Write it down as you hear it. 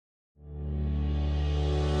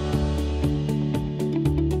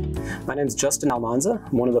My name is Justin Almanza.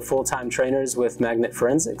 I'm one of the full-time trainers with Magnet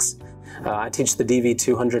Forensics. I teach the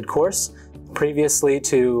DV200 course. Previously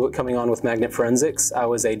to coming on with Magnet Forensics, I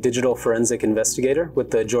was a digital forensic investigator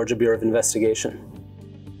with the Georgia Bureau of Investigation.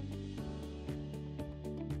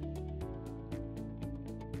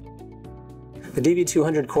 The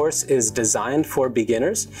DV200 course is designed for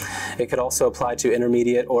beginners. It could also apply to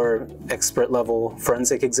intermediate or expert level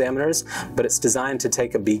forensic examiners, but it's designed to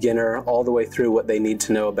take a beginner all the way through what they need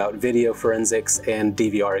to know about video forensics and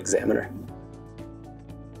DVR Examiner.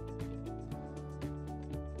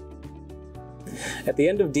 At the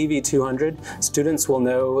end of DV200, students will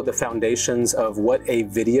know the foundations of what a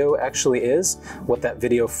video actually is, what that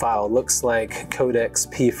video file looks like, codecs,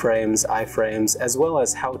 P-frames, I-frames, as well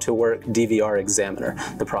as how to work DVR Examiner,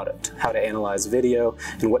 the product, how to analyze video,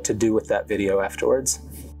 and what to do with that video afterwards.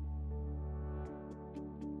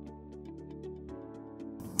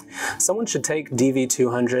 Someone should take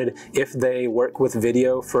DV200 if they work with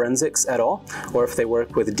video forensics at all, or if they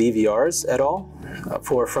work with DVRs at all.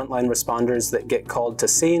 For frontline responders that get called to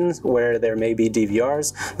scenes where there may be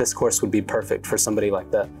DVRs, this course would be perfect for somebody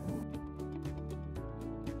like that.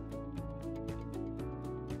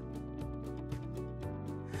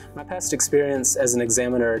 My past experience as an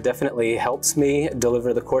examiner definitely helps me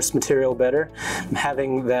deliver the course material better.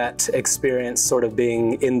 Having that experience sort of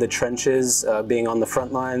being in the trenches, being on the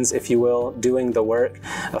front lines, if you will, doing the work,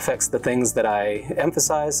 affects the things that I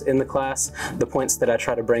emphasize in the class, the points that I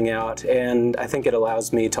try to bring out, and I think it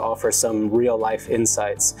allows me to offer some real-life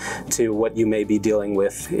insights to what you may be dealing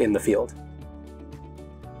with in the field.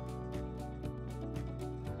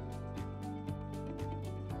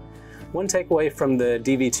 One takeaway from the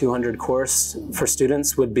DV200 course for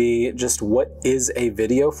students would be just what is a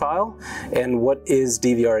video file and what is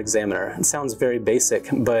DVR Examiner. It sounds very basic,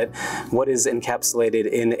 but what is encapsulated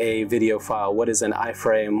in a video file? What is an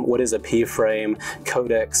I-frame? What is a P-frame?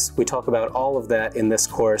 Codecs? We talk about all of that in this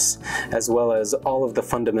course, as well as all of the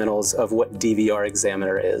fundamentals of what DVR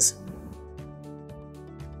Examiner is.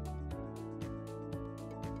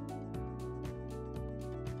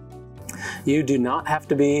 You do not have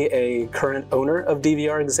to be a current owner of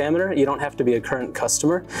DVR Examiner. You don't have to be a current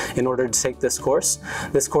customer in order to take this course.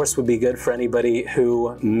 This course would be good for anybody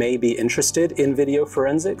who may be interested in video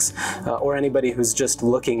forensics or anybody who's just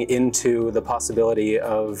looking into the possibility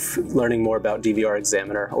of learning more about DVR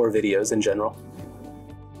Examiner or videos in general.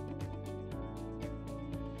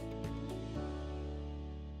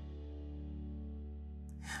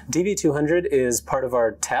 DV200 is part of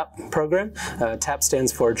our TAP program. TAP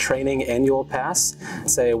stands for Training Annual Pass.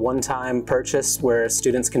 It's a one-time purchase where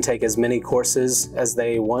students can take as many courses as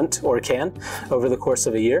they want or can over the course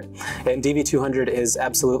of a year. And DV200 is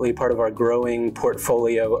absolutely part of our growing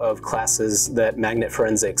portfolio of classes that Magnet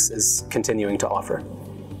Forensics is continuing to offer.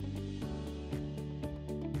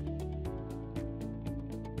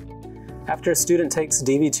 After a student takes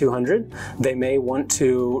DV200, they may want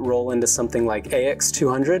to roll into something like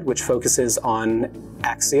AX200, which focuses on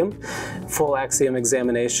Axiom. Full Axiom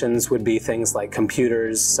examinations would be things like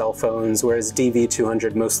computers, cell phones, whereas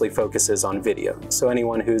DV200 mostly focuses on video. So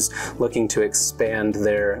anyone who's looking to expand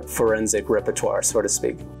their forensic repertoire, so to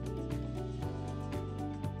speak.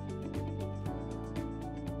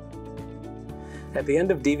 At the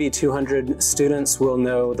end of DV200, students will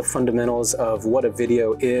know the fundamentals of what a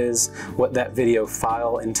video is, what that video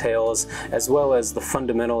file entails, as well as the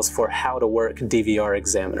fundamentals for how to work DVR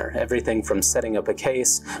Examiner. Everything from setting up a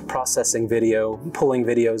case, processing video, pulling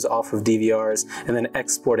videos off of DVRs, and then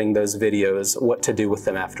exporting those videos, what to do with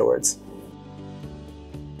them afterwards.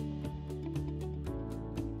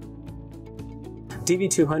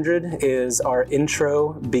 DV200 is our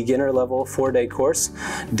intro beginner level 4-day course,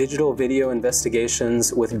 Digital Video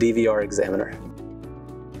Investigations with DVR Examiner.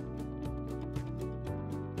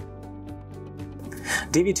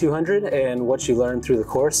 DV200 and what you learn through the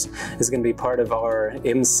course is going to be part of our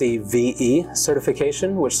MCVE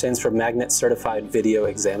certification, which stands for Magnet Certified Video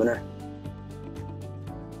Examiner.